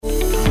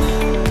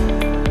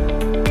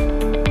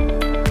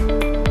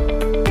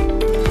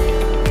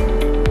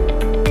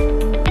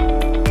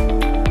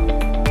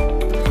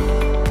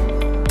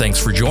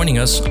for joining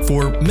us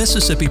for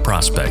Mississippi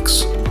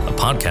Prospects, a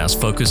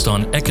podcast focused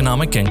on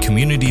economic and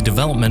community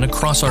development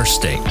across our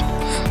state.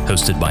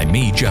 Hosted by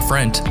me, Jeff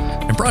Rent,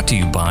 and brought to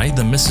you by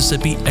the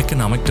Mississippi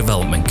Economic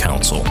Development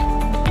Council.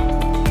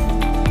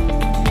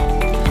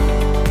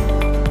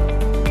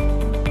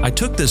 I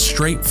took this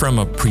straight from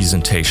a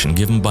presentation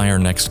given by our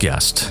next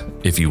guest.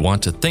 If you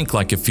want to think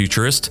like a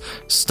futurist,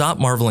 stop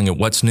marveling at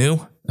what's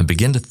new and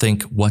begin to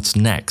think what's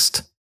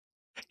next.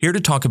 Here to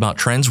talk about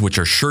trends which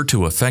are sure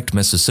to affect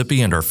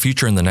Mississippi and our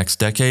future in the next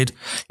decade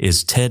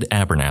is Ted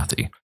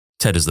Abernathy.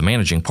 Ted is the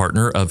managing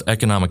partner of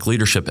Economic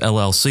Leadership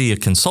LLC, a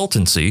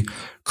consultancy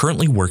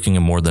currently working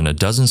in more than a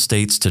dozen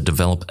states to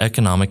develop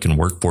economic and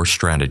workforce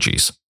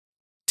strategies.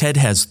 Ted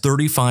has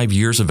 35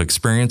 years of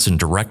experience in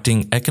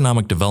directing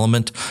economic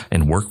development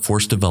and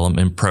workforce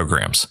development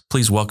programs.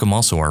 Please welcome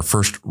also our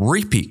first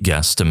repeat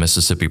guest to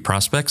Mississippi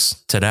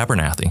Prospects, Ted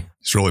Abernathy.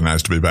 It's really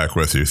nice to be back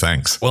with you.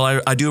 Thanks.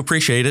 Well, I do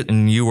appreciate it.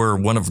 And you were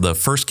one of the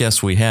first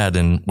guests we had,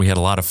 and we had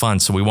a lot of fun.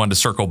 So we wanted to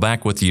circle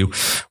back with you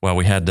while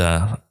we had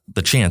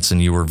the chance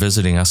and you were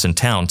visiting us in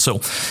town.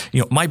 So,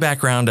 my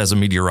background as a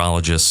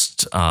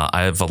meteorologist,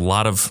 I have a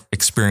lot of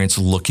experience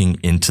looking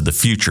into the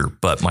future,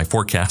 but my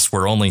forecasts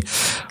were only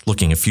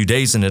looking a few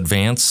days in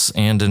advance.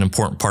 And an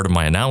important part of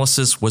my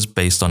analysis was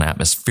based on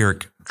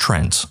atmospheric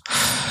trends.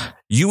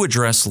 You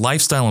address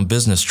lifestyle and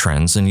business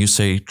trends, and you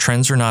say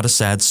trends are not a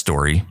sad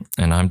story.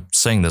 And I'm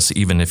saying this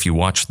even if you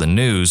watch the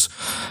news.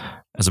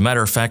 As a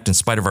matter of fact, in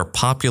spite of our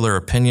popular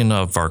opinion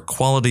of our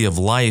quality of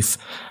life,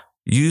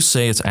 you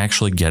say it's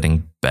actually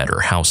getting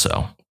better. How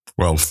so?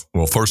 Well,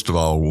 first of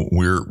all,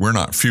 we're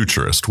not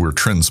futurists. We're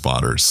trend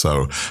spotters.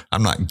 So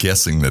I'm not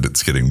guessing that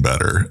it's getting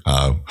better.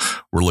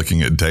 We're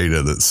looking at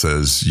data that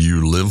says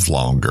you live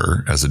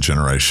longer as a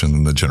generation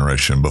than the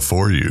generation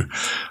before you.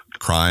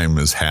 Crime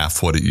is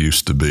half what it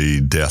used to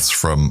be. Deaths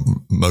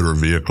from motor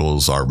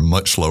vehicles are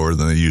much lower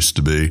than they used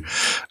to be.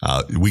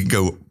 We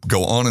go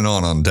on and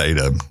on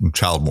data.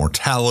 Child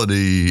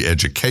mortality,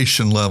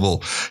 education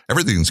level,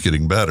 everything's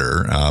getting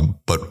better.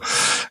 But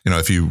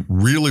if you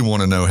really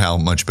want to know how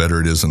much better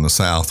it is in the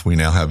South, we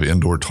now have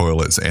indoor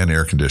toilets and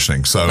air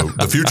conditioning. So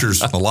the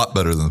future's a lot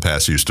better than the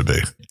past used to be.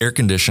 Air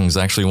conditioning is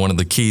actually one of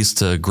the keys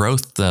to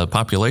growth,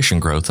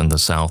 population growth in the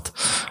South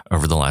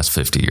over the last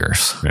 50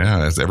 years.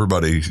 Yeah, as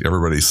everybody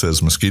says,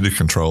 mosquito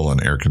control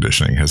and air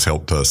conditioning has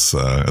helped us.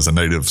 As a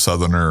native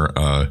Southerner,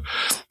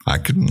 I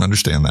couldn't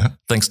understand that.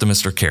 Thanks to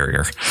Mr.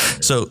 Carrier.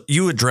 So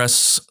you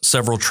address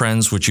several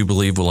trends which you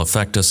believe will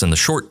affect us in the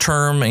short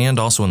term and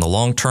also in the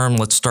long term.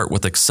 Let's start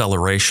with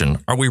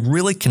acceleration. Are we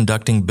really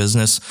conducting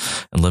business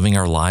and living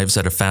our lives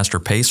at a faster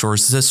pace, or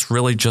is this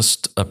really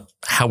just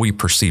how we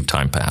perceive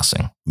time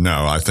passing?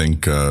 No, I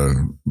think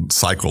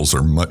cycles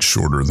are much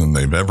shorter than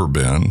they've ever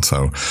been.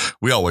 So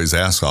we always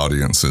ask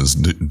audiences,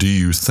 do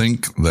you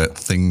think that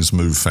things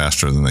move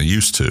faster than they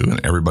used to?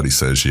 And everybody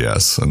says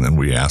yes. And then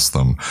we ask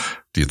them,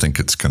 do you think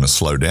it's going to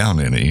slow down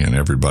any? And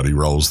everybody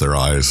rolls their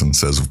eyes and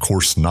says, of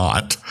course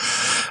not.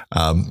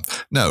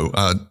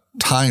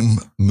 Time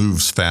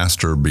moves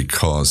faster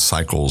because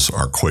cycles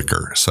are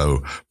quicker.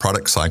 So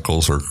product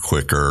cycles are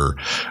quicker.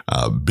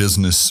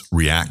 Business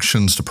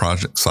reactions to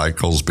project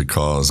cycles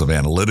because of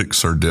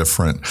analytics are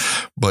different.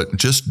 But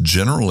just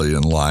generally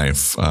in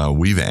life,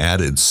 we've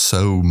added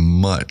so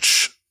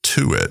much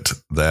to it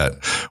that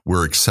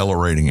we're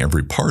accelerating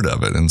every part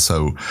of it. And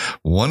so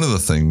one of the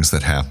things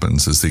that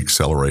happens is the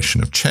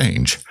acceleration of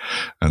change.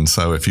 And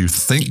so if you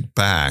think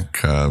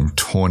back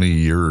 20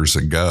 years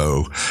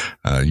ago,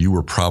 you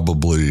were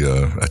probably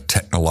a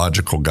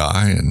technological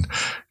guy, and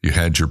you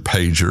had your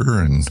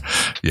pager, and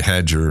you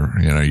had your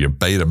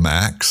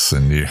Betamax,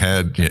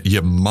 and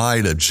you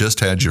might have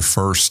just had your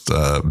first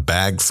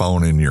bag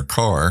phone in your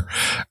car,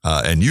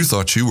 and you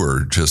thought you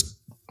were just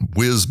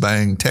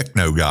whiz-bang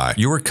techno guy.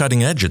 You were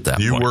cutting edge at that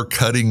point. You were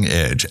cutting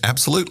edge,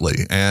 absolutely.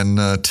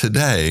 And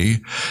today,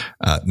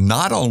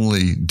 not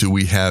only do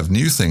we have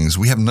new things,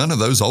 we have none of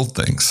those old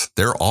things.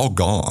 They're all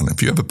gone.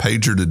 If you have a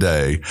pager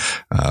today,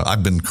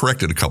 I've been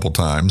corrected a couple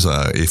times.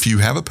 If you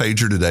have a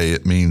pager today,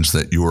 it means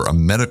that you're a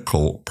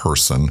medical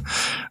person,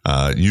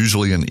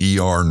 usually an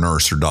ER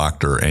nurse or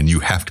doctor, and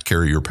you have to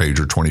carry your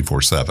pager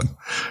 24/7.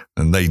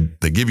 And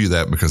they give you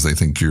that because they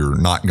think you're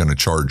not going to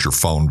charge your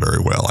phone very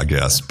well, I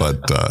guess.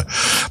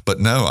 But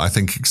no, I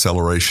think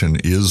acceleration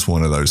is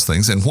one of those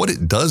things. And what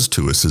it does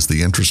to us is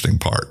the interesting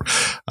part.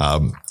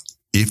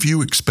 If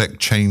you expect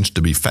change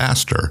to be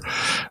faster,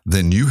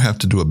 then you have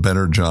to do a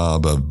better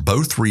job of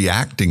both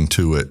reacting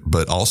to it,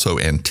 but also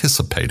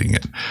anticipating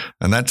it.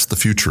 And that's the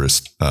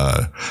futurist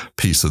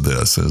piece of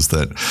this, is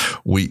that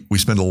we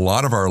spend a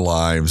lot of our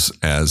lives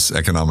as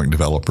economic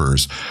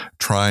developers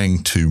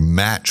trying to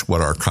match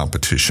what our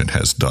competition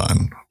has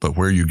done. But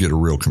where you get a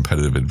real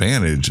competitive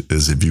advantage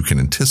is if you can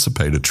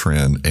anticipate a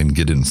trend and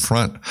get in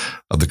front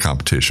of the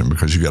competition,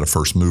 because you got a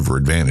first mover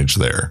advantage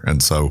there.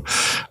 And so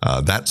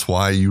that's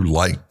why you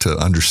like to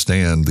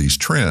understand these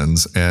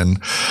trends.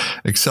 And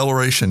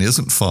acceleration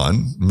isn't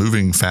fun.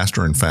 Moving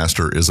faster and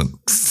faster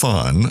isn't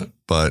fun,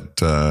 but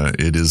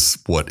it is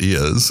what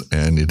is,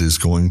 and it is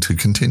going to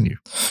continue.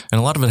 And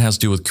a lot of it has to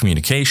do with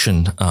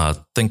communication.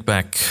 Think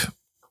back,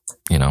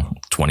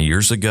 20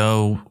 years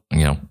ago,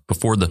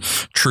 before the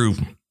true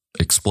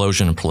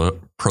explosion and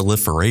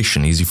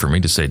proliferation, easy for me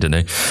to say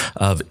today,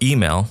 of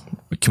email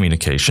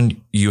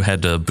communication. You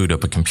had to boot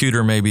up a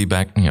computer maybe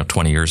back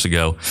 20 years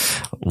ago,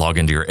 log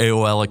into your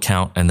AOL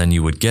account, and then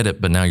you would get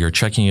it. But now you're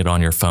checking it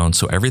on your phone.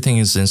 So everything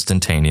is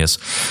instantaneous.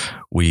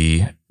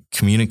 We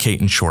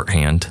communicate in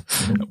shorthand.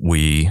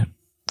 We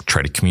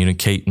try to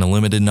communicate in a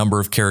limited number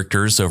of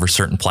characters over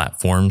certain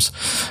platforms,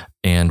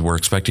 and we're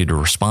expected to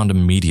respond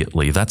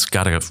immediately. That's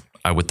got to,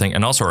 I would think,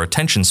 and also our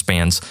attention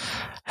spans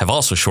have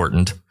also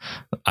shortened.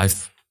 I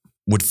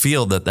would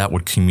feel that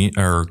would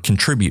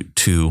contribute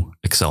to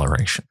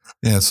acceleration.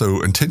 Yeah,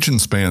 so attention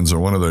spans are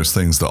one of those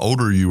things. The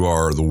older you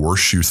are, the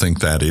worse you think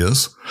that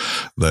is.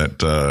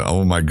 That,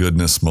 oh my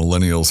goodness,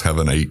 millennials have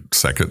an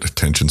 8-second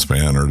attention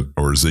span,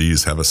 or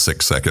Zs have a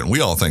 6-second. We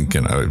all think,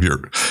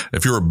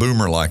 if you're a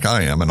boomer like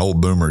I am, an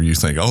old boomer, you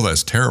think, oh,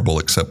 that's terrible.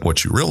 Except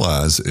what you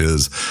realize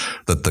is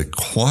that the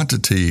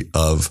quantity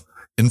of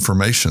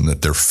information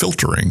that they're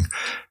filtering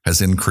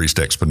has increased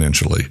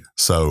exponentially.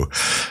 So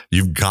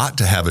you've got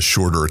to have a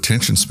shorter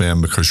attention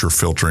span because you're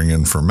filtering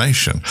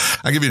information.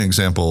 I'll give you an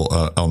example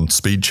on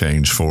speed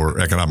change for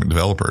economic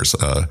developers.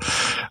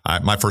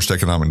 My first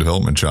economic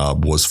development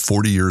job was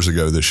 40 years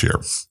ago this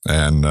year.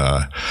 And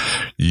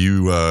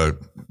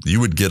you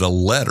would get a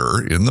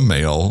letter in the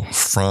mail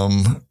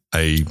from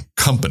a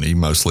company,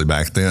 mostly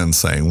back then,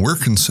 saying, we're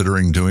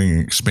considering doing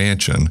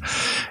expansion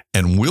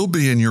and we'll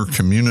be in your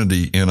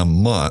community in a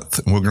month.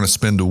 And we're going to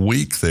spend a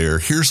week there.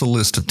 Here's a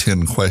list of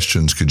 10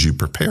 questions. Could you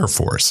prepare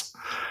for us?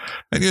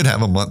 And you'd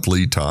have a month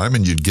lead time,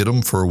 and you'd get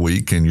them for a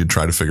week, and you'd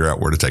try to figure out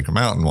where to take them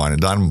out and wine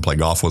and dine them and play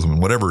golf with them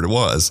and whatever it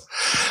was.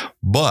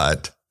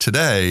 But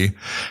today,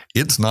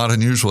 it's not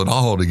unusual at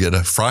all to get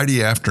a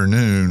Friday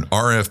afternoon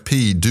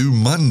RFP due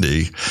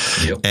Monday.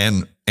 Yep.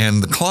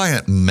 And the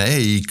client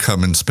may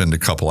come and spend a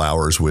couple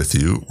hours with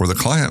you, or the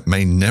client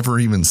may never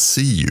even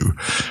see you.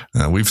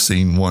 We've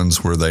seen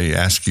ones where they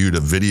ask you to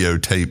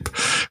videotape,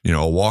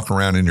 a walk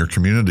around in your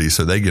community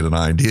so they get an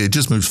idea. It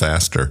just moves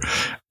faster.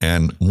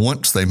 And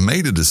once they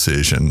made a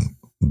decision,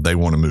 they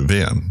want to move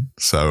in.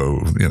 So,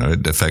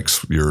 it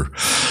affects your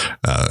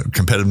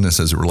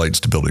competitiveness as it relates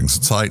to buildings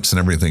and sites and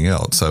everything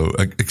else. So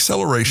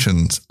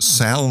acceleration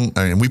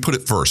and we put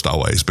it first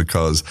always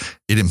because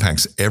it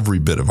impacts every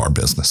bit of our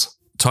business.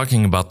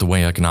 Talking about the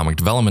way economic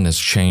development has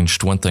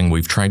changed, one thing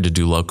we've tried to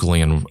do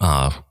locally and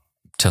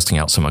testing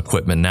out some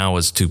equipment now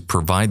is to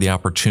provide the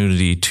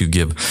opportunity to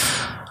give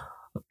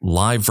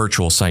live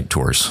virtual site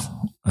tours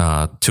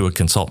to a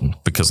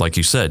consultant. Because like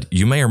you said,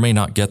 you may or may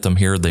not get them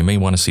here. They may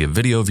want to see a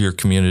video of your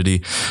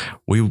community.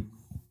 We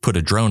put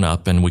a drone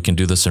up, and we can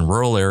do this in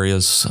rural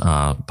areas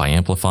by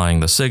amplifying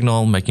the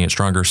signal, making it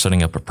stronger,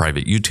 setting up a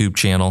private YouTube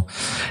channel,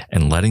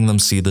 and letting them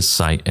see the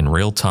site in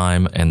real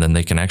time. And then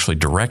they can actually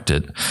direct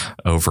it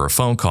over a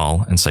phone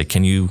call and say,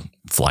 can you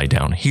fly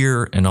down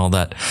here and all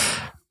that.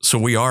 So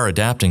we are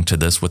adapting to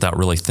this without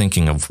really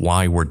thinking of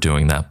why we're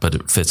doing that, but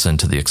it fits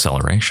into the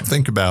acceleration.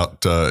 Think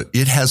about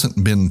it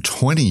hasn't been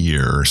 20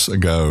 years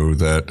ago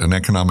that an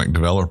economic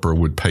developer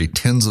would pay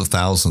tens of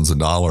thousands of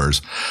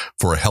dollars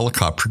for a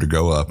helicopter to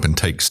go up and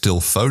take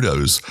still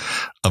photos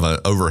of an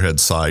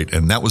overhead site,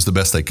 and that was the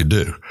best they could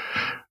do.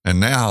 And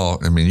now,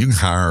 you can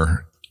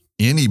hire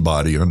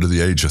anybody under the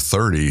age of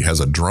 30 has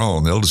a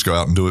drone. They'll just go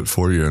out and do it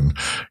for you. And,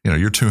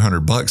 you're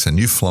 $200 and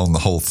you've flown the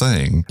whole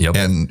thing. Yep.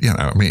 And,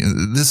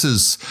 this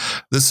is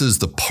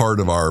the part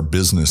of our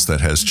business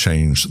that has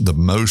changed the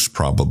most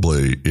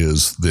probably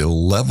is the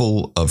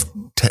level of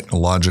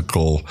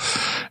technological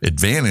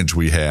advantage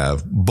we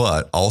have,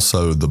 but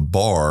also the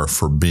bar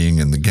for being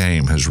in the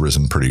game has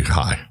risen pretty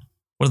high.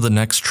 One of the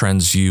next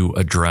trends you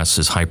address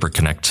is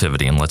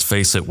hyperconnectivity. And let's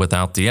face it,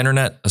 without the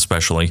internet,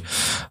 especially,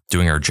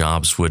 doing our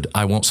jobs would,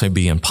 I won't say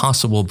be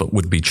impossible, but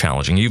would be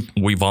challenging.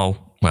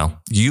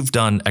 You've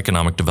done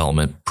economic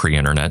development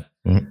pre-internet.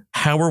 Mm-hmm.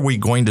 How are we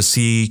going to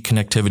see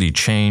connectivity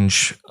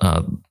change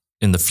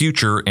in the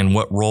future, and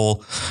what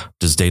role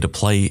does data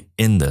play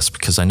in this?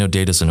 Because I know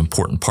data is an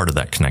important part of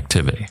that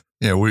connectivity.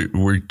 Yeah,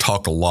 we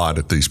talk a lot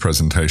at these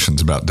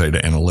presentations about data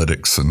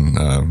analytics, and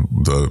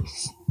the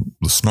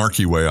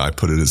snarky way I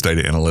put it is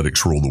data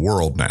analytics rule the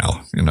world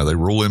now. They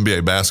rule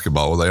NBA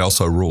basketball, well, they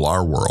also rule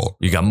our world.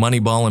 You got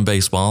Moneyball in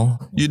baseball.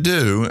 You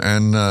do,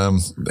 and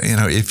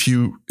if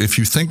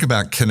you think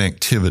about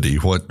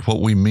connectivity,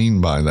 what we mean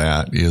by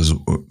that is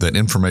that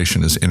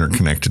information is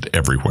interconnected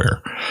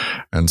everywhere,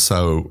 and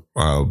so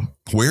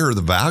where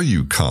the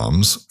value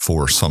comes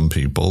for some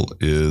people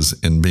is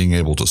in being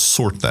able to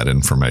sort that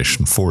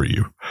information for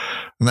you.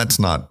 And that's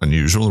not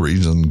unusual. The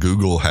reason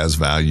Google has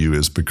value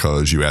is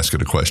because you ask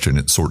it a question,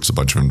 it sorts a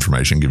bunch of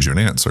information, gives you an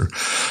answer.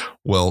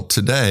 Well,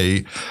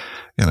 today,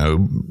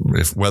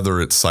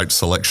 whether it's Site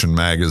Selection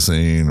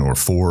Magazine or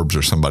Forbes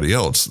or somebody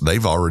else,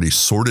 they've already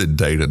sorted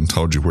data and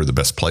told you where the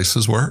best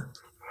places were.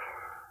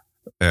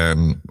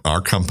 and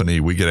our company,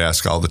 we get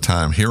asked all the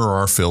time, here are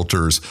our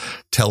filters.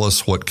 Tell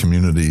us what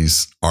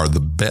communities are the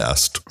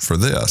best for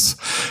this.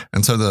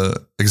 And so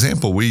the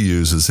example we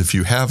use is if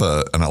you have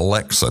an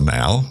Alexa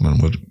now,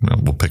 and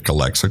we'll pick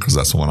Alexa because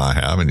that's the one I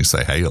have, and you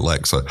say, hey,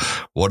 Alexa,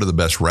 what are the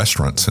best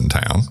restaurants in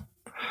town?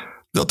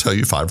 They'll tell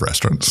you 5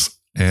 restaurants.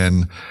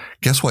 And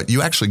guess what?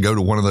 You actually go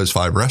to one of those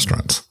 5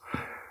 restaurants.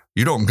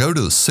 You don't go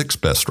to the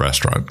 6th best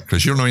restaurant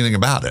because you don't know anything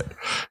about it.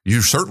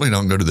 You certainly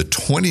don't go to the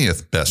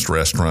 20th best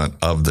restaurant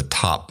of the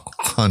top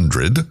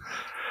 100.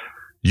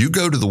 You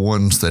go to the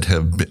ones that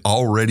have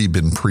already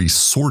been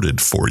pre-sorted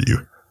for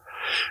you.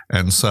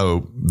 And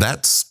so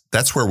that's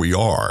where we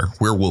are.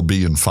 Where we'll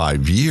be in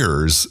 5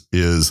 years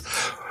is,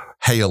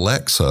 hey,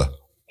 Alexa,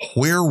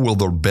 where will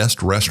the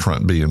best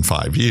restaurant be in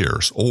 5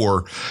 years?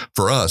 Or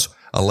for us,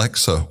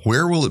 Alexa,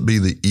 where will it be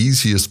the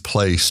easiest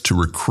place to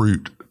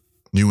recruit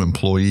new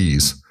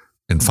employees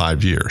in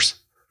 5 years?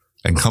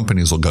 And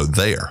companies will go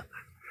there.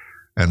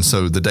 And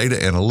so the data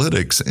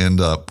analytics end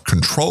up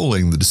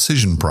controlling the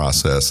decision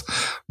process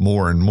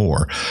more and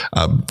more.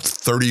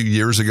 30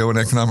 years ago in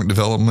economic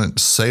development,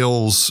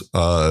 sales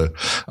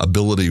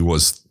ability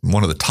was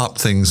one of the top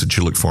things that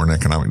you look for in an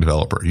economic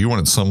developer. You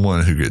wanted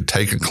someone who could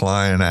take a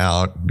client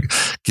out,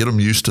 get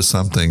them used to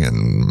something,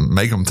 and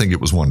make them think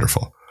it was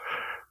wonderful.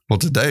 Well,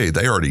 today,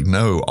 they already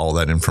know all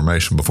that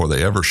information before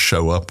they ever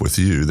show up with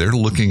you. They're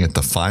looking at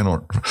the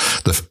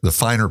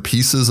finer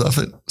pieces of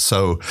it.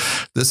 So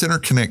this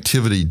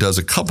interconnectivity does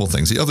a couple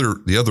things.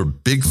 The other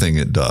big thing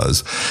it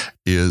does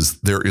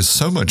is there is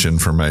so much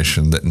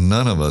information that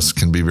none of us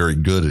can be very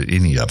good at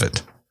any of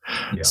it.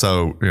 Yeah.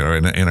 So,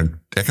 in an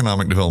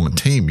economic development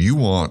team, you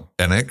want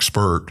an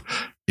expert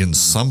in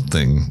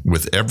something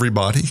with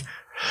everybody.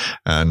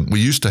 And we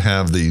used to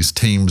have these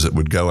teams that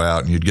would go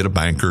out and you'd get a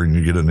banker and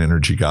you'd get an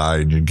energy guy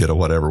and you'd get a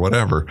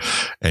whatever.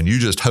 And you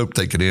just hoped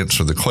they could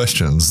answer the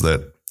questions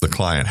that the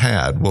client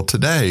had. Well,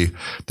 today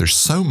there's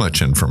so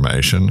much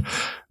information.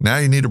 Now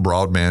you need a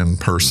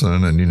broadband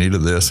person and you need a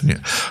this.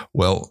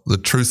 Well, the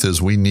truth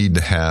is we need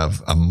to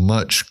have a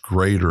much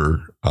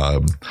greater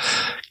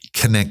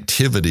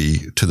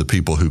connectivity to the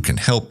people who can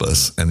help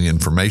us and the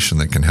information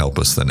that can help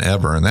us than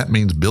ever. And that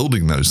means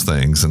building those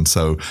things. And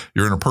so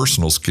your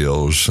interpersonal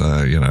skills,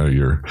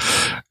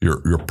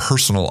 your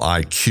personal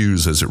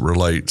IQs as it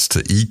relates to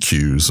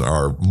EQs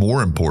are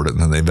more important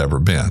than they've ever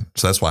been.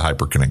 So that's why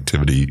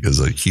hyperconnectivity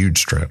is a huge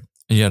strength.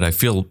 Yet I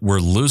feel we're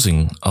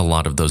losing a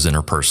lot of those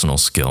interpersonal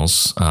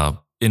skills.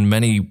 In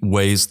many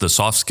ways, the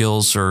soft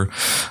skills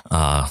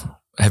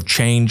have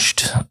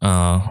changed.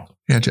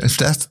 Yeah,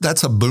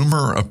 that's a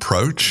boomer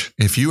approach.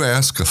 If you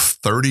ask a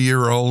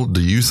 30-year-old,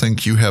 do you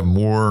think you have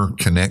more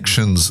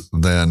connections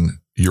than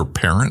your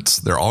parents?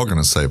 They're all going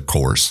to say, of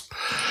course.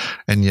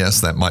 And yes,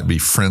 that might be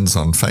friends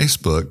on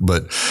Facebook,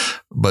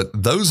 but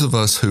those of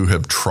us who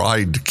have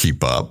tried to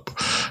keep up,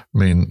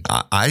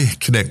 I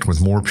connect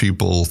with more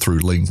people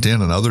through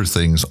LinkedIn and other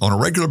things on a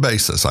regular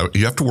basis.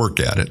 You have to work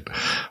at it,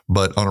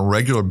 but on a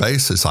regular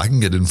basis, I can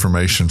get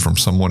information from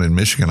someone in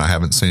Michigan I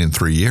haven't seen in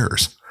 3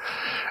 years.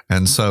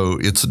 And so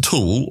it's a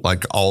tool,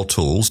 like all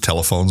tools.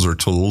 Telephones are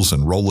tools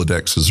and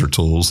Rolodexes are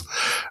tools.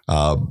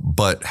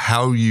 But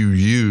how you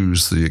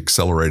use the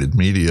accelerated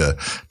media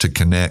to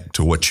connect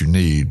to what you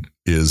need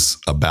is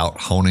about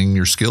honing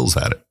your skills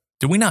at it.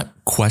 Do we not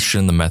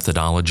question the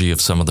methodology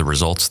of some of the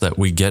results that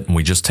we get and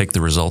we just take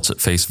the results at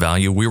face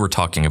value? We were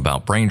talking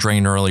about brain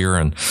drain earlier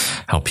and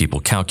how people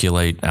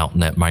calculate out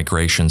net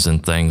migrations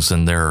and things,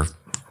 and there are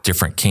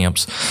different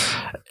camps.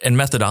 And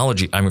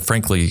methodology,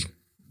 frankly,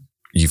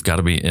 you've got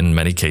to be, in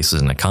many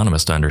cases, an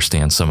economist to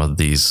understand some of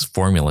these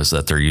formulas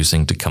that they're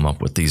using to come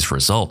up with these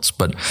results.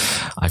 But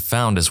I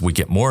found as we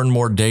get more and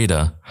more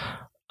data,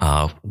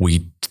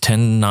 we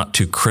tend not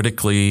to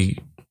critically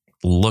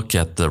look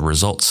at the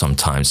results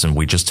sometimes, and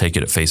we just take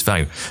it at face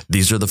value.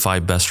 These are the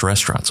 5 best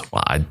restaurants.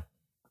 Well,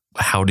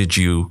 how did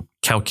you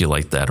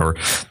calculate that? Or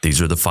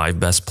these are the 5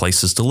 best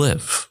places to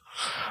live.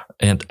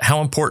 And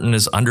how important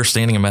is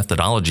understanding a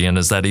methodology? And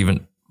is that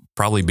even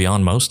probably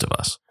beyond most of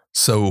us?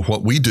 So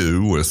what we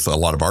do with a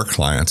lot of our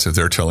clients, if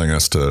they're telling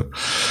us to,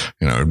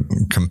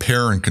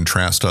 compare and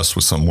contrast us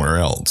with somewhere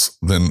else,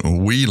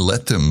 then we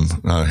let them,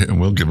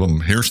 we'll give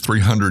them, here's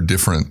 300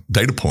 different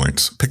data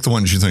points. Pick the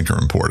ones you think are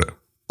important.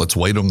 Let's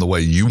weight them the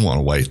way you want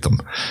to weight them.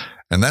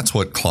 And that's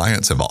what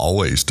clients have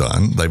always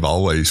done. They've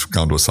always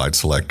gone to a site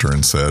selector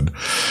and said,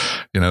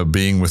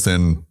 being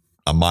within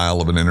a mile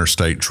of an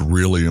interstate is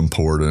really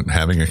important,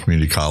 having a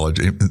community college.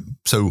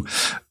 So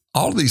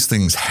all these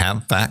things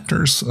have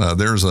factors.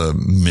 There's a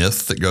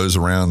myth that goes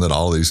around that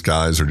all these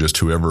guys are just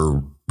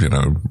whoever,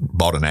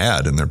 bought an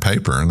ad in their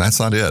paper, and that's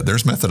not it.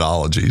 There's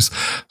methodologies.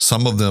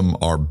 Some of them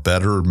are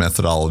better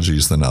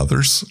methodologies than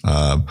others.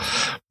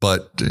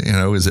 But,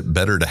 is it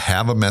better to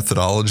have a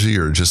methodology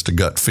or just a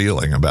gut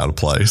feeling about a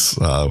place?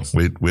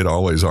 We'd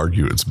always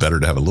argue it's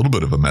better to have a little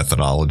bit of a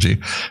methodology,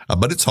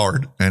 but it's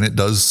hard and it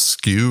does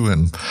skew.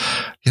 And,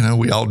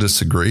 we all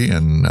disagree.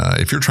 And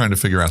if you're trying to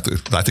figure out,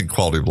 I think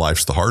quality of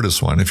life's the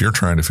hardest one. If you're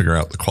trying to figure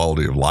out the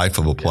quality of life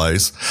of a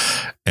place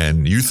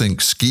and you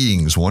think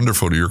skiing's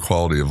wonderful to your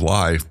quality of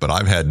life, but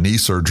I've had knee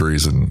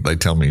surgeries and they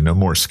tell me no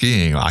more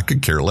skiing, I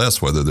could care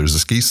less whether there's a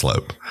ski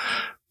slope.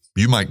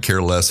 You might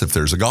care less if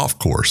there's a golf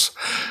course.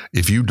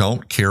 If you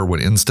don't care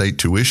what in-state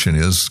tuition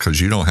is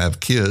because you don't have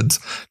kids,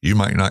 you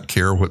might not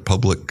care what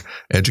public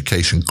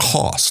education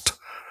costs.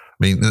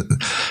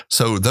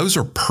 So those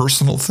are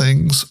personal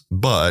things,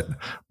 but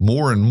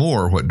more and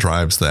more what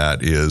drives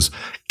that is,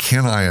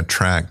 can I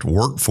attract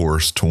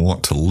workforce to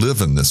want to live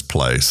in this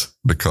place?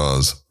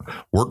 Because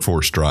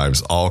workforce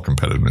drives all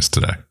competitiveness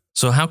today.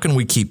 So how can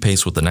we keep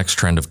pace with the next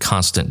trend of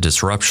constant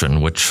disruption,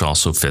 which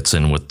also fits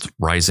in with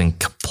rising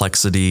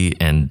complexity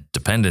and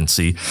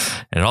dependency?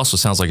 And it also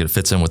sounds like it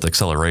fits in with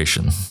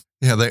acceleration.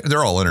 Yeah,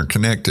 they're all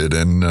interconnected,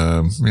 and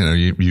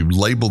you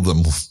label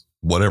them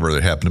whatever they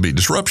happen to be.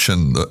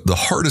 Disruption, the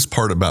hardest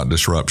part about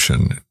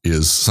disruption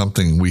is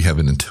something we have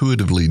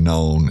intuitively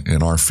known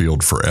in our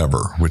field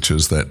forever, which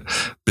is that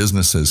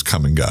businesses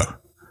come and go.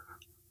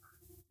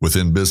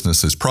 Within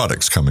businesses,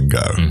 products come and go.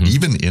 Mm-hmm.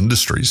 Even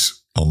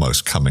industries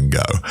almost come and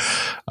go.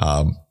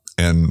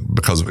 And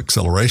because of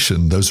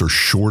acceleration, those are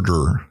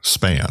shorter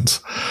spans.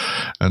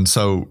 And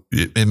so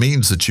it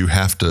means that you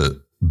have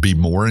to be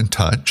more in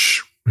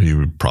touch.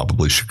 You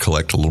probably should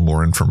collect a little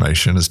more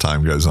information as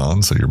time goes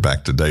on. So you're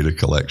back to data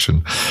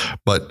collection.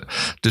 But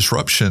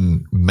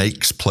disruption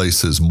makes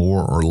places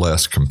more or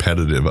less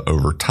competitive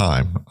over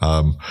time.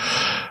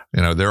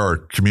 There are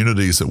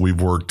communities that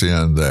we've worked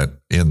in that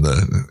in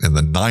the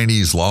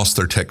 90s lost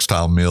their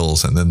textile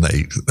mills, and then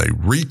they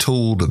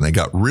retooled and they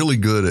got really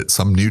good at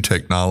some new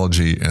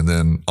technology, and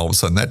then all of a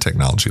sudden that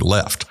technology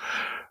left.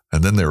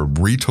 And then they're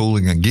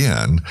retooling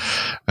again.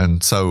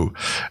 And so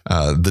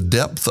the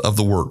depth of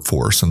the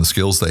workforce and the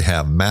skills they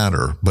have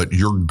matter, but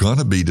you're going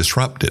to be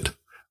disrupted.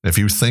 If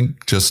you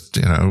think just,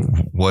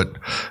 what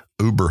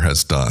Uber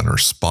has done or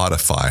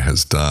Spotify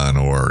has done,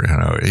 or,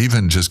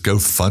 even just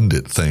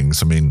GoFundIt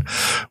things.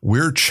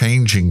 We're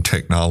changing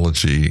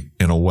technology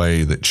in a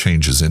way that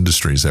changes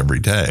industries every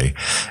day.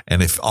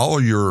 And if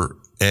all your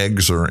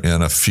eggs are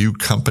in a few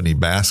company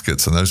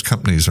baskets and those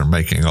companies are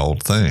making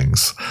old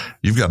things,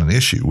 you've got an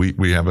issue.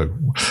 We have a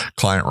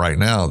client right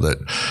now that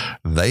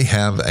they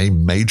have a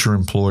major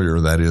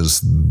employer that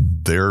is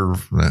their,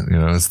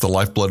 it's the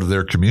lifeblood of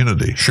their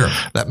community. Sure.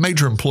 That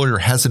major employer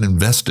hasn't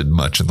invested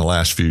much in the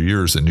last few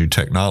years in new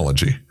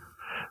technology.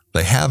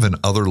 They have in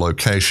other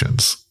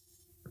locations.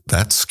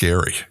 That's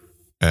scary.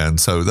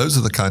 And so those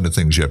are the kind of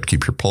things you have to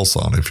keep your pulse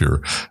on if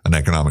you're an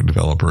economic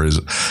developer.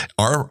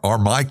 Are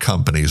my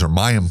companies or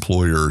my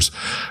employers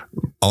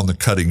on the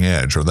cutting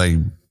edge? Are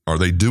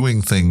they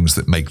doing things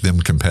that make them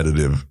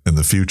competitive in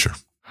the future?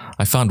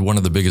 I found one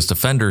of the biggest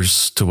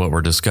offenders to what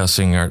we're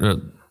discussing are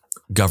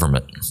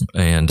government.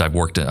 And I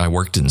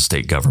worked in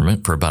state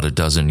government for about a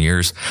dozen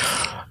years.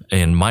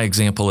 And my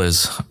example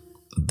is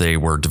they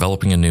were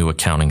developing a new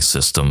accounting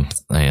system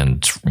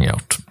and,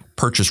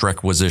 purchase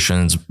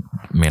requisitions,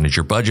 manage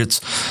your budgets.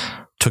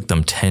 Took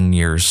them 10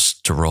 years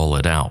to roll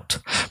it out.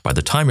 By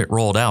the time it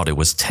rolled out, it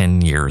was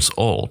 10 years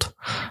old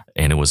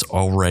and it was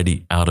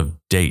already out of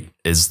date.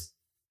 Is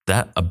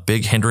that a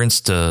big hindrance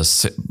to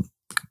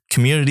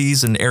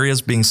communities and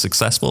areas being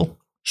successful?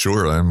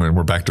 Sure.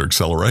 We're back to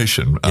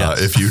acceleration.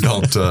 Yes. If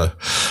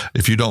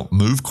you don't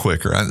move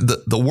quicker,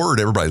 the word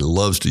everybody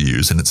loves to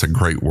use, and it's a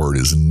great word,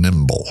 is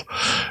nimble.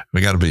 We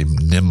got to be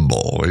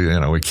nimble.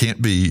 We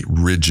can't be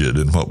rigid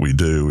in what we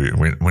do.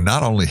 We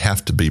not only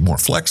have to be more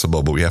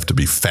flexible, but we have to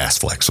be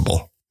fast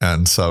flexible.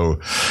 And so,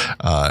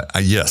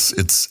 yes,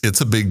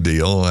 it's a big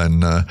deal.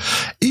 And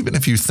even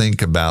if you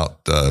think about,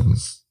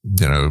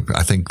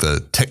 I think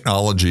the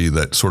technology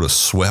that sort of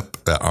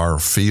swept our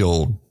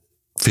field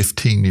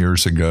 15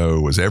 years ago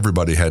was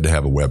everybody had to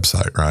have a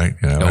website, right?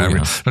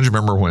 Don't you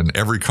remember when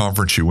every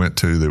conference you went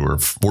to, there were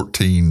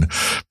 14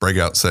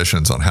 breakout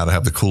sessions on how to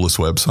have the coolest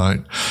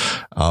website?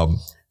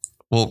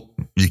 Well,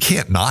 you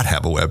can't not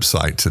have a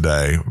website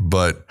today,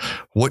 but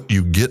what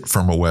you get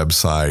from a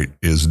website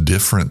is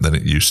different than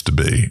it used to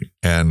be.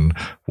 And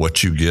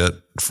what you get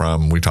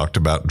from, we talked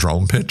about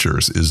drone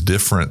pictures, is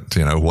different.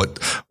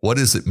 What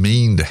does it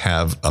mean to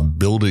have a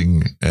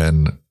building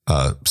and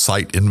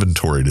site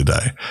inventory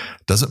today?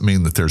 Doesn't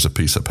mean that there's a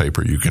piece of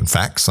paper you can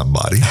fax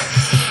somebody.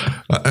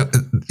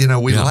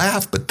 We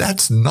laugh, but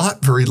that's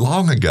not very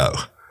long ago.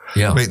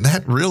 Yeah.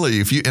 That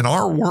really, in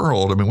our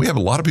world, we have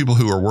a lot of people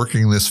who are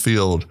working in this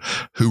field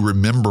who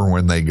remember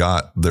when they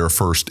got their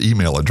first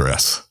email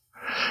address.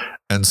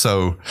 And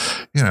so,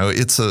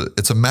 it's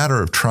a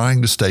matter of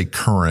trying to stay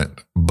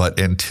current, but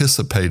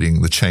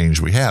anticipating the change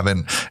we have.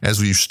 And as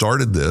we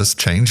started this,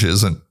 change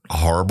isn't a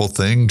horrible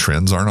thing.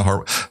 Trends aren't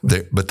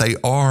but they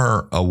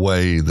are a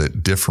way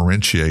that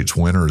differentiates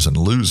winners and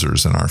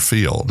losers in our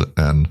field.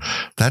 And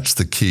that's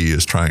the key,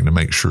 is trying to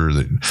make sure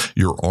that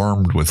you're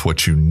armed with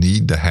what you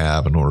need to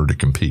have in order to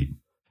compete.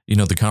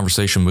 The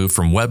conversation moved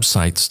from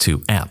websites to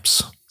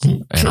apps.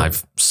 Sure. And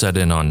I've sat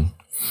in on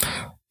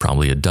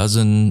probably a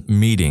dozen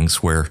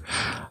meetings where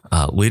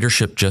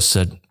leadership just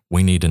said,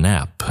 we need an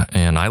app.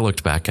 And I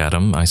looked back at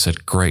them. I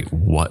said, great,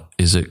 what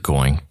is it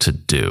going to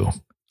do?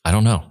 I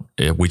don't know.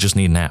 We just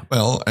need an app.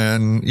 Well,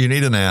 and you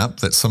need an app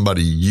that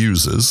somebody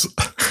uses.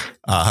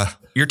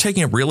 You're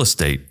taking up real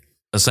estate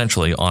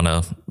essentially on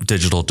a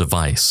digital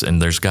device,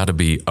 and there's got to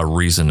be a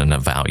reason and a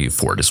value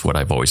for it, is what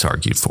I've always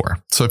argued for.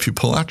 So if you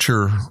pull out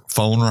your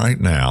phone right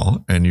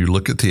now and you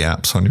look at the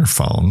apps on your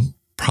phone,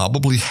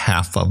 probably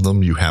half of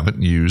them you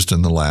haven't used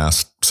in the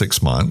last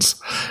 6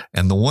 months.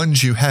 And the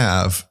ones you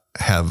have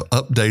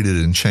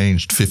updated and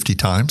changed 50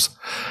 times.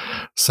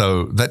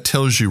 So that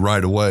tells you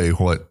right away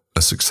what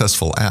a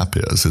successful app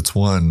is. It's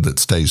one that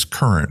stays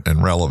current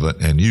and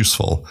relevant and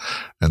useful.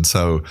 And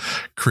so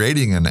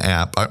creating an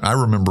app, I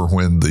remember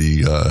when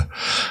the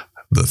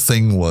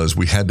thing was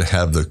we had to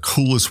have the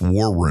coolest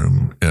war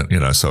room,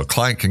 so a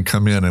client can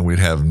come in and we'd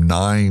have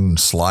 9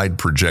 slide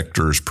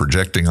projectors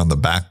projecting on the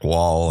back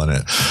wall.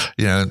 And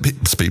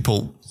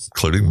people,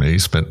 including me,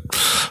 spent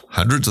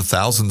hundreds of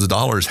thousands of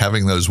dollars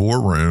having those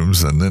war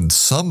rooms. And then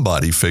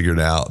somebody figured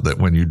out that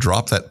when you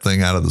drop that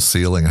thing out of the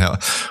ceiling,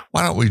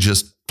 why don't we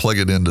just plug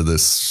it into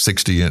this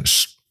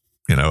 60-inch,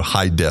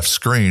 high def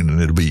screen,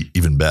 and it'll be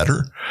even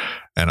better.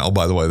 And oh,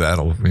 by the way,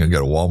 that'll go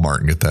to Walmart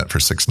and get that for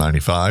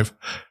 $6.95,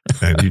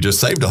 and you just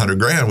saved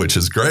 $100,000, which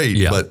is great.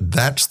 Yeah. But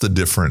that's the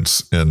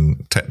difference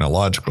in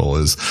technological,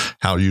 is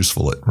how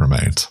useful it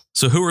remains.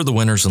 So, who are the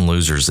winners and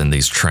losers in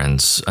these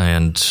trends?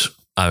 And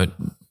I would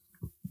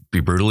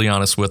be brutally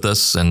honest with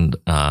us, and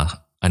I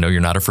know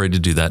you're not afraid to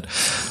do that.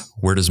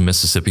 Where does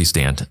Mississippi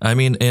stand? I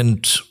mean,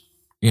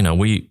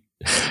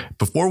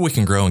 before we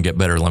can grow and get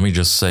better, let me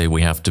just say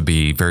we have to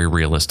be very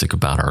realistic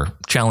about our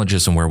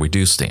challenges and where we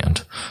do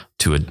stand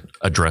to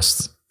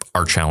address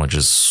our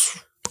challenges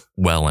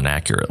well and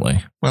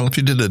accurately. Well, if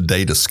you did a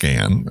data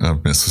scan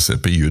of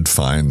Mississippi, you'd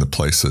find the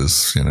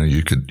places,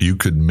 you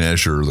could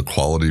measure the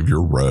quality of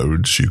your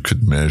roads. You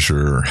could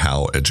measure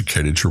how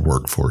educated your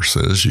workforce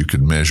is. You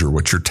could measure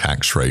what your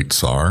tax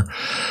rates are.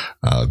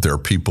 There are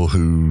people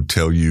who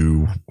tell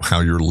you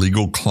how your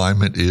legal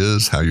climate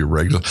is, how your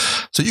regular.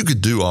 So you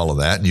could do all of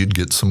that, and you'd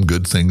get some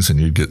good things and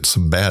you'd get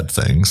some bad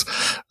things.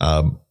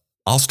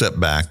 I'll step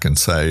back and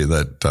say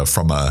that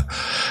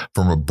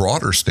from a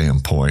broader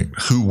standpoint,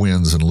 who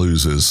wins and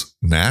loses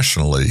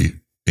nationally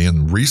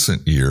in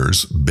recent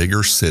years,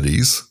 bigger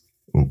cities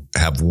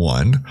have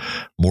won,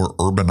 more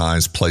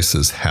urbanized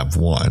places have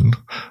won.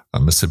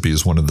 Mississippi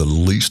is one of the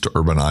least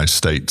urbanized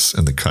states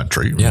in the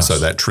country. Yes. So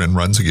that trend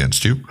runs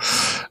against you.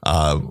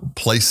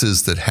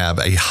 Places that have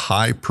a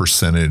high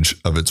percentage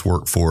of its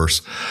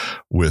workforce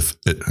with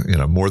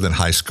more than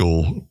high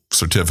school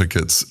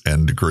certificates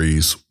and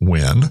degrees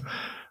win.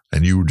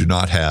 And you do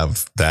not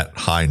have that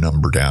high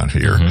number down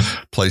here.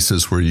 Mm-hmm.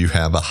 Places where you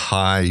have a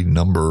high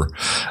number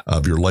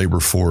of your labor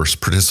force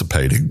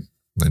participating,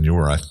 and you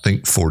are, I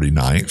think,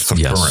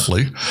 49th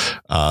currently.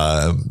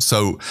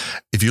 So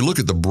if you look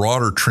at the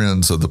broader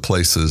trends of the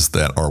places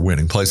that are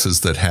winning, places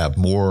that have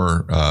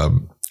more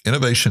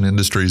innovation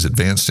industries,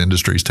 advanced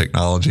industries,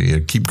 technology,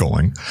 and keep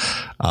going,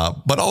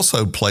 but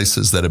also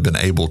places that have been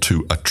able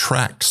to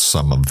attract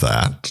some of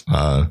that.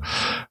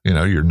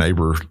 Your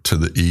neighbor to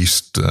the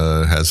east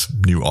has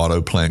a new auto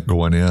plant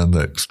going in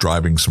that's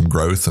driving some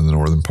growth in the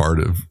northern part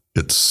of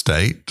its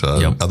state.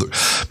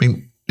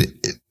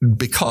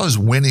 Because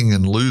winning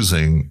and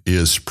losing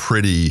is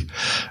pretty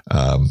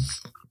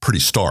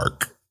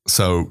stark.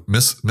 So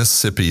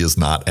Mississippi is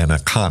not an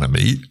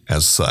economy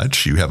as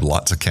such. You have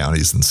lots of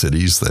counties and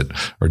cities that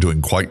are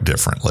doing quite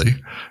differently.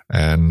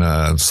 And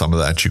some of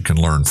that you can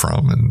learn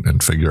from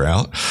and figure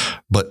out.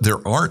 But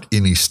there aren't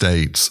any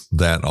states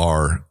that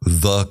are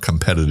the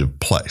competitive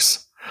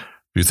place.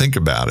 If you think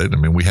about it,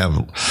 we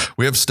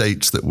have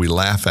states that we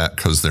laugh at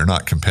because they're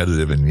not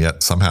competitive, and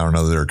yet somehow or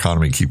another their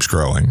economy keeps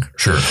growing.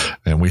 Sure.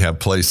 And we have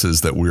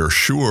places that we are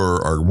sure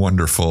are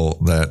wonderful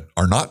that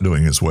are not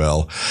doing as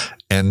well,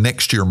 and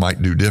next year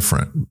might do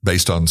different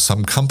based on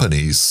some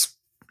companies,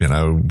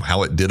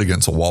 how it did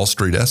against a Wall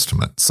Street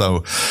estimate.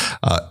 So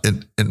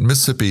in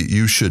Mississippi,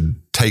 you should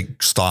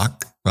take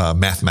stock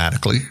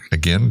mathematically.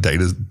 Again,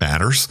 data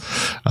matters,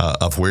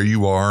 of where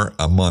you are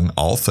among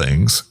all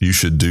things. You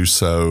should do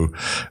so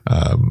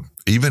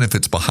even if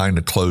it's behind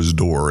a closed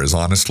door, as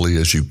honestly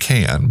as you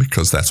can,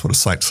 because that's what a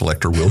site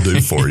selector will do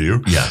for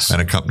you. Yes.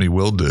 And a company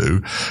will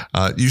do.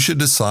 You should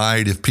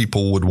decide if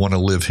people would want to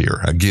live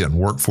here. Again,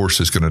 workforce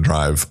is going to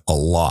drive a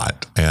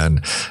lot.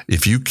 And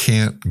if you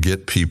can't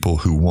get people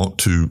who want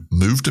to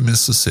move to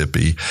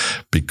Mississippi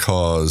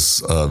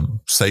because of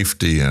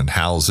safety and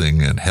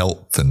housing and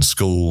health and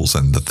schools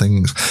and the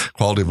things,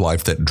 quality of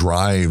life that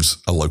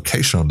drives a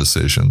locational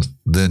decision,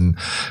 then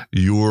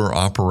you're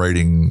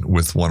operating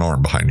with one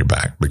arm behind your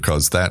back, because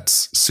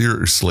that's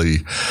seriously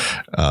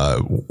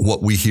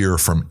what we hear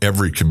from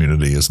every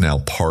community is now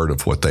part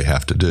of what they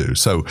have to do.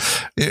 So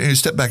you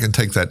step back and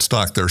take that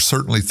stock. There are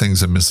certainly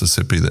things in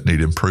Mississippi that need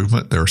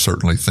improvement. There are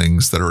certainly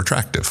things that are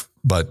attractive.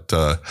 But,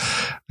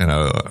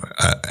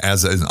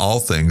 as in all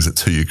things,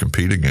 it's who you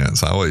compete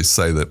against. I always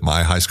say that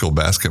my high school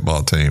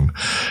basketball team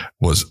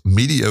was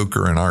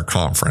mediocre in our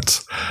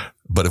conference,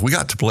 But if we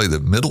got to play the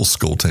middle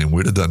school team,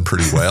 we'd have done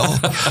pretty well.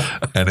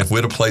 And if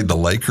we'd have played the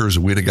Lakers,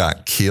 we'd have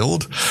got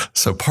killed.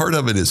 So part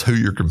of it is who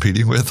you're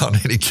competing with on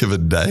any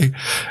given day.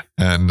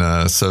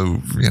 And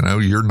so,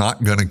 you're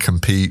not going to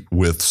compete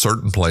with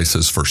certain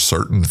places for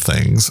certain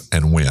things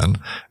and win,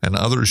 and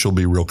others you'll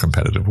be real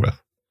competitive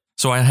with.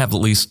 So I have at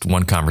least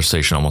one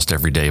conversation almost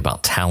every day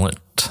about talent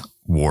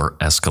war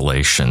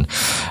escalation.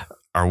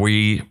 Are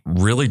we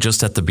really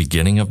just at the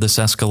beginning of this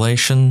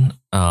escalation?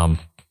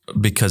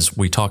 Because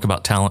we talk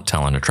about talent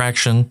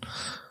attraction,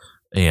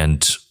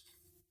 and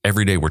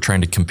every day we're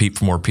trying to compete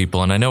for more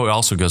people. And I know it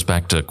also goes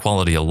back to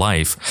quality of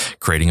life,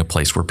 creating a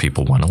place where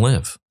people want to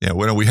live. Yeah,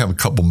 well, we have a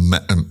couple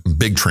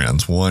big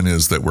trends. One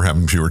is that we're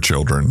having fewer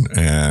children,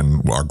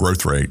 and our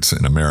growth rates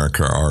in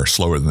America are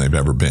slower than they've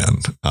ever been.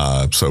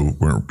 So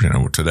we're,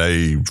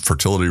 today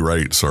fertility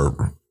rates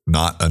are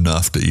not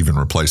enough to even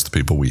replace the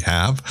people we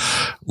have.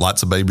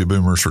 Lots of baby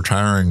boomers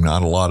retiring,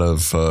 not a lot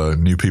of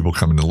new people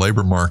coming to the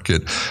labor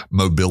market.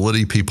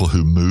 Mobility, people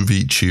who move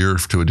each year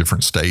to a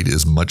different state,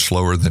 is much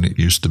slower than it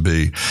used to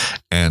be.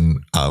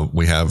 And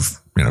we have,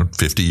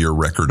 50-year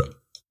record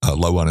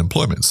low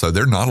unemployment. So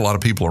there are not a lot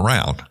of people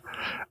around.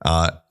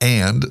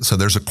 And so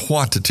there's a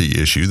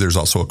quantity issue. There's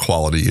also a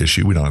quality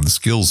issue. We don't have the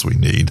skills we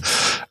need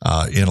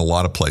in a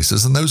lot of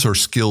places. And those are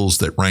skills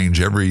that range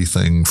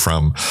everything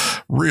from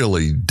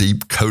really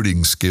deep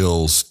coding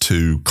skills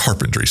to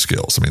carpentry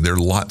skills. I mean, there are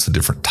lots of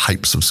different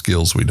types of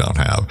skills we don't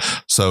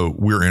have. So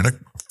we're in a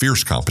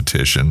fierce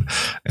competition,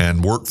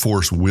 and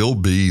workforce will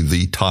be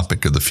the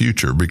topic of the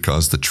future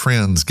because the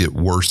trends get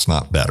worse,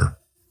 not better.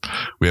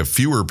 We have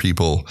fewer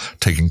people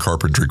taking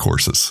carpentry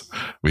courses.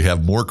 We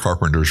have more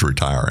carpenters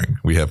retiring.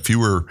 We have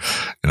fewer,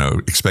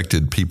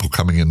 expected people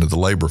coming into the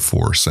labor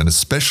force. And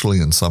especially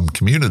in some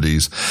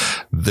communities,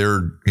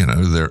 their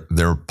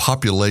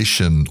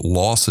population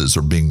losses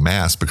are being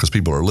masked because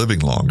people are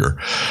living longer.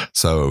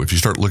 So if you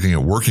start looking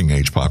at working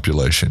age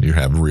population, you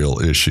have real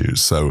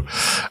issues. So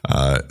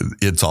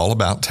it's all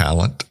about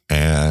talent,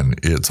 and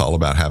it's all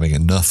about having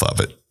enough of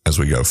it as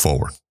we go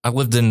forward. I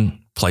lived in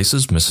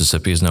places,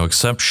 Mississippi is no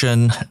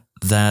exception,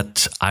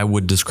 that I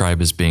would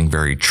describe as being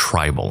very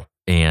tribal.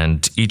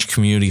 And each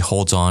community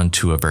holds on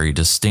to a very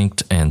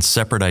distinct and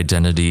separate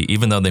identity,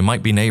 even though they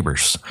might be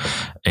neighbors,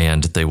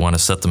 and they want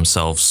to set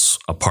themselves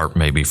apart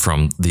maybe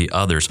from the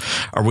others.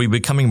 Are we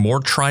becoming more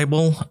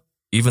tribal,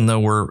 even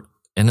though we're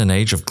in an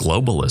age of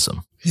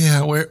globalism?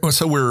 Yeah,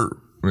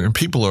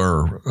 people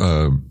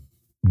are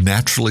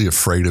naturally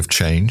afraid of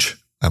change.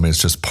 I mean,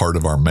 it's just part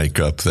of our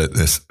makeup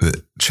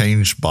that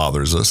change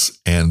bothers us,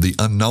 and the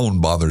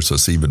unknown bothers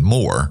us even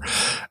more.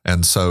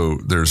 And so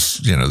there's,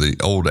 the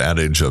old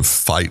adage of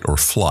fight or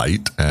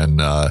flight. And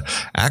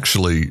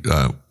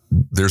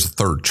there's a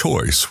third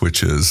choice,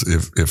 which is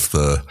if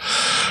the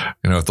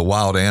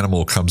wild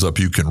animal comes up,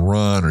 you can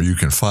run or you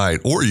can fight,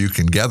 or you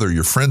can gather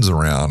your friends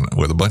around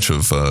with a bunch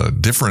of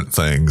different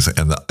things,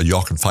 and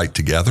y'all can fight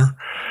together.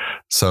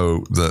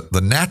 So the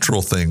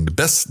natural thing, the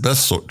best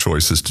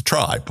choice is to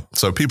tribe.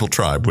 So people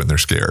tribe when they're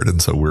scared. And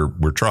so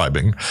we're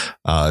tribing.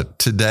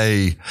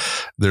 Today,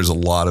 there's a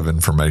lot of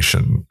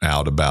information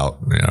out about,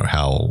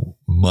 how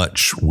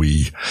much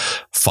we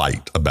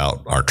fight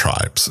about our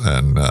tribes,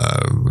 and,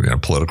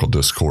 political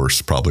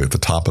discourse probably at the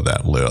top of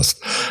that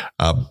list.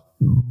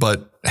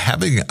 But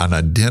having an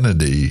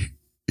identity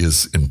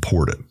is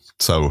important.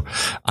 So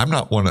I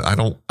don't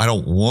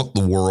want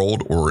the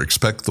world or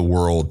expect the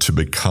world to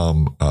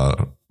become,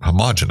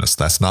 homogenous.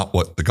 That's not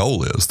what the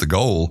goal is. The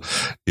goal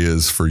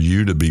is for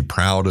you to be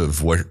proud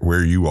of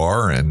where you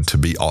are and to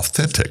be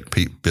authentic.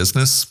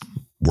 Business,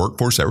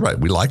 workforce, everybody,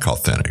 we like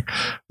authentic.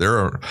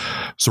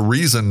 It's a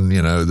reason,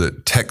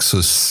 that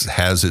Texas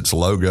has its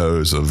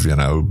logos of,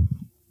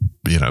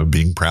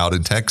 being proud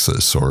in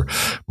Texas, or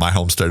my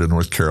home state of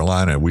North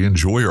Carolina. We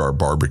enjoy our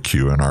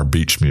barbecue and our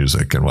beach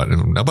music,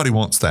 and nobody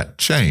wants that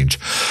change.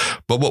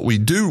 But what we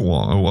do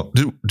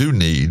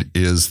need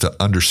is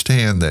to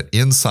understand that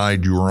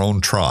inside your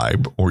own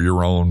tribe or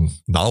your own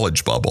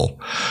knowledge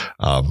bubble,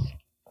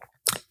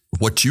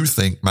 what you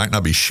think might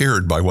not be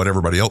shared by what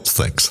everybody else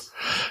thinks.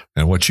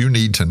 And what you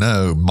need to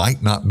know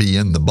might not be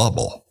in the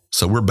bubble.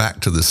 So we're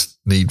back to this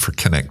need for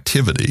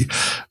connectivity.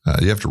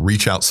 You have to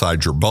reach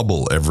outside your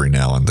bubble every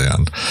now and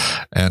then.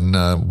 And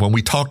when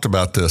we talked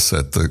about this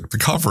at the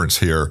conference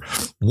here,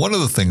 one of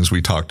the things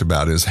we talked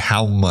about is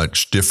how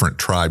much different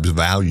tribes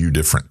value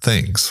different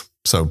things.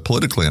 So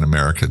politically in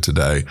America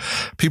today,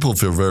 people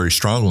feel very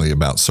strongly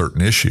about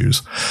certain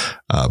issues,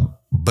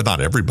 but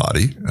not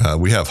everybody.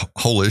 We have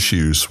whole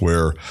issues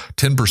where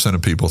 10%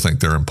 of people think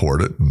they're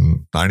important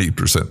and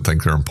 90%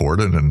 think they're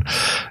important. And,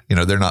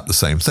 they're not the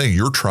same thing.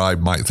 Your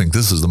tribe might think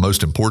this is the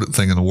most important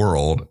thing in the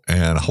world,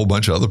 and a whole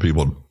bunch of other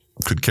people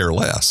could care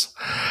less.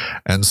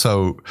 And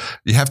so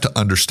you have to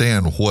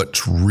understand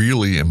what's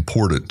really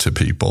important to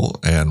people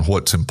and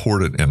what's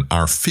important in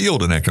our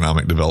field in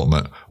economic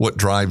development, what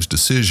drives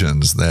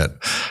decisions, that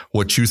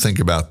what you think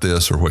about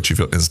this or what you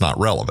feel is not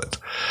relevant.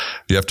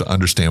 You have to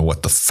understand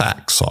what the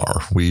facts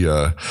are. We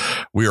are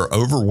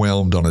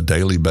overwhelmed on a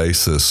daily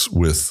basis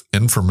with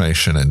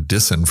information and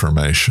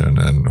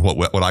disinformation and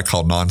what I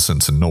call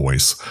nonsense and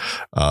noise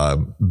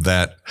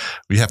that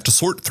we have to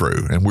sort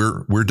through. And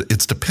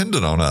it's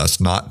dependent on us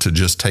not to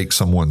just take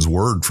someone's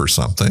word for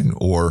something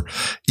or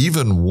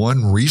even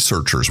one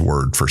researcher's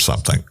word for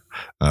something.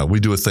 We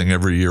do a thing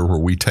every year where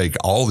we take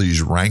all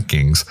these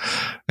rankings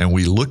and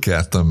we look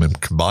at them and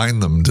combine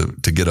them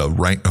to get the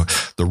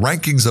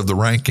rankings of the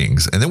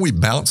rankings. And then we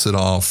bounce it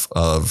off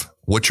of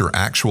what your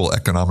actual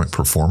economic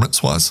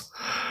performance was.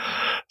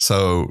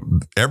 So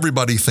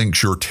everybody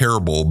thinks you're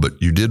terrible,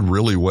 but you did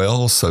really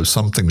well, so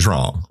something's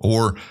wrong.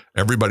 Or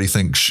everybody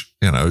thinks,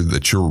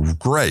 that you're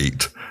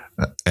great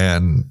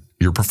and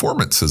your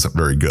performance isn't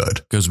very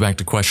good. Goes back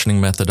to questioning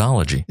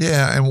methodology.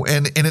 Yeah,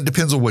 and it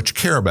depends on what you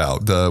care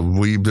about.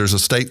 There's a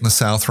state in the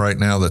South right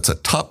now that's a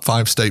top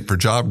 5 state for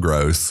job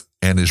growth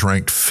and is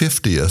ranked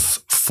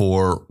 50th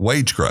for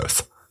wage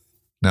growth.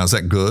 Now, is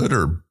that good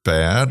or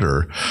bad,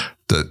 or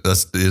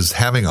is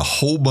having a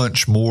whole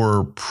bunch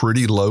more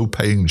pretty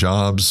low-paying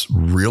jobs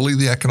really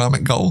the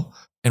economic goal?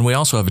 And we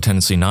also have a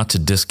tendency not to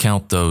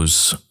discount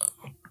those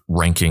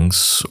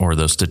rankings or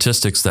those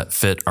statistics that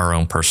fit our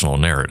own personal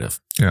narrative.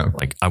 Yeah.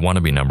 Like, I want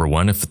to be number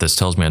one. If this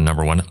tells me I'm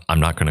number one,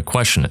 I'm not going to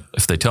question it.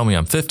 If they tell me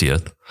I'm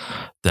 50th,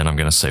 then I'm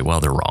going to say, well,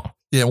 they're wrong.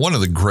 Yeah, one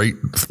of the great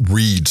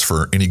reads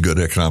for any good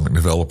economic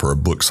developer are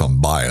books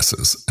on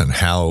biases and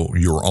how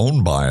your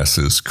own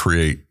biases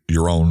create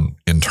your own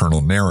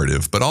internal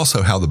narrative, but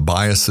also how the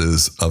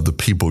biases of the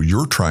people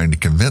you're trying to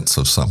convince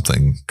of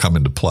something come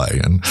into play.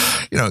 And,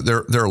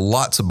 there are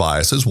lots of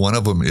biases. One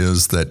of them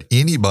is that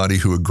anybody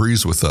who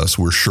agrees with us,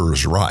 we're sure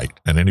is right.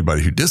 And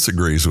anybody who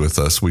disagrees with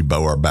us, we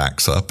bow our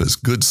backs up as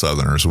good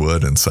Southerners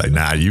would and say,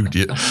 nah,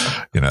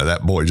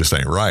 that boy just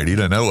ain't right. He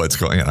doesn't know what's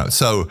going on.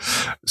 So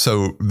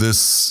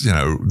this,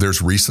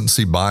 there's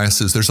recency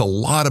biases. There's a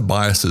lot of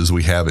biases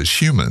we have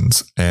as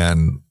humans.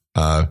 And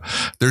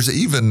there's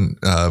even,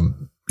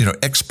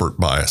 expert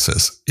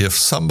biases. If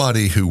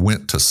somebody who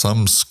went to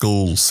some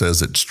school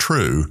says it's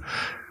true,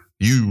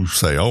 you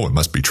say, oh, it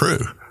must be true.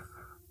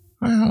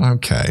 Well,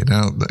 okay.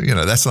 Now,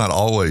 that's not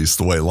always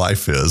the way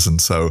life is. And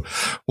so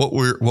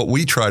what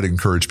we try to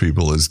encourage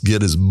people is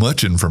get as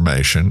much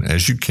information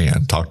as you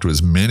can, talk to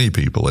as many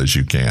people as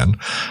you can,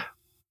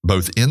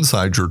 both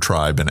inside your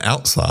tribe and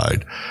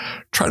outside.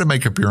 Try to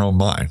make up your own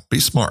mind. Be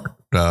smart.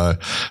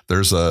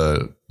 There's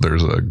a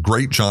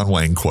great John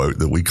Wayne quote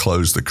that we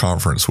closed the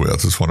conference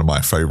with. It's one of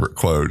my favorite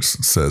quotes.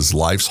 It says,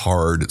 "Life's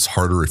hard. It's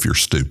harder if you're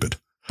stupid."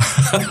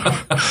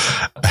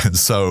 And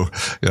so,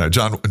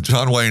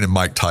 John Wayne and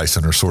Mike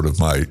Tyson are sort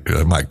of my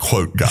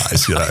quote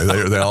guys.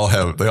 They all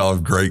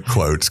have great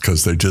quotes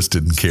because they just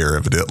didn't care,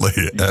 evidently.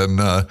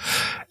 And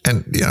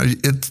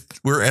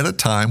we're at a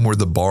time where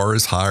the bar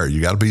is higher.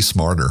 You got to be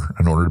smarter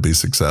in order to be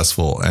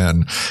successful.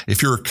 And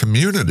if you're a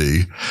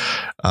community,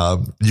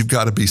 you've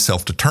got to be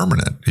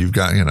self-determinant. You've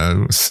got,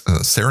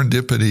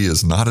 serendipity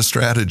is not a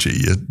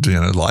strategy.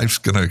 Life's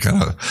going to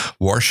kind of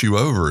wash you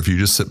over if you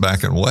just sit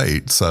back and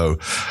wait. So,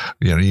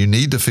 you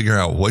need to figure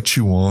out what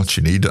you want.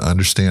 You need to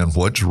understand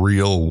what's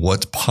real,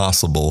 what's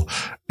possible.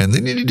 And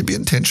then you need to be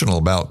intentional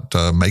about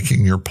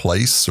making your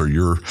place or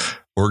your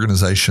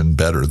organization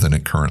better than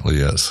it currently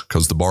is,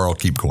 because the bar will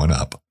keep going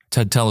up.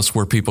 Ted, tell us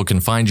where people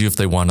can find you if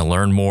they want to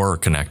learn more or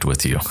connect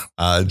with you.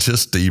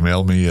 Just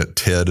email me at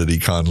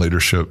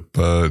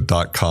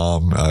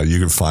ted@econleadership.com. You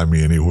can find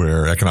me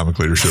anywhere. Economic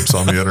Leadership's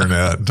on the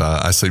internet.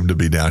 I seem to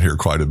be down here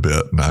quite a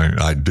bit,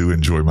 and I do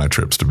enjoy my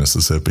trips to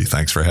Mississippi.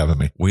 Thanks for having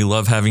me. We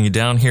love having you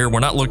down here.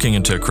 We're not looking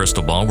into a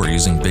crystal ball. We're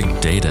using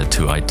big data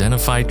to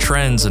identify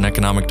trends in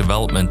economic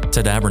development.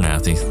 Ted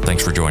Abernathy,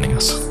 thanks for joining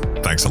us.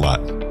 Thanks a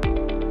lot.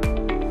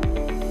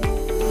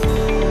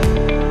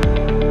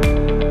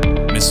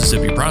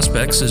 Mississippi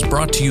Prospects is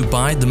brought to you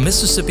by the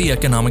Mississippi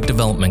Economic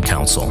Development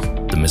Council,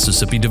 the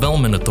Mississippi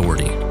Development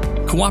Authority,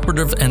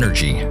 Cooperative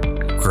Energy,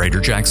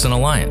 Greater Jackson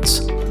Alliance,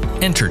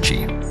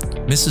 Entergy,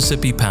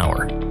 Mississippi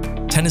Power,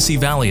 Tennessee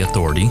Valley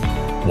Authority,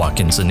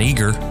 Watkins &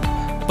 Eager,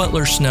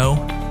 Butler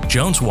Snow,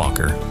 Jones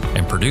Walker,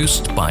 and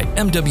produced by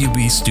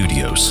MWB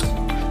Studios.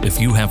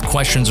 If you have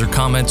questions or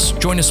comments,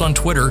 join us on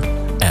Twitter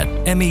at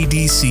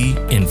MEDC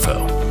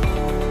Info.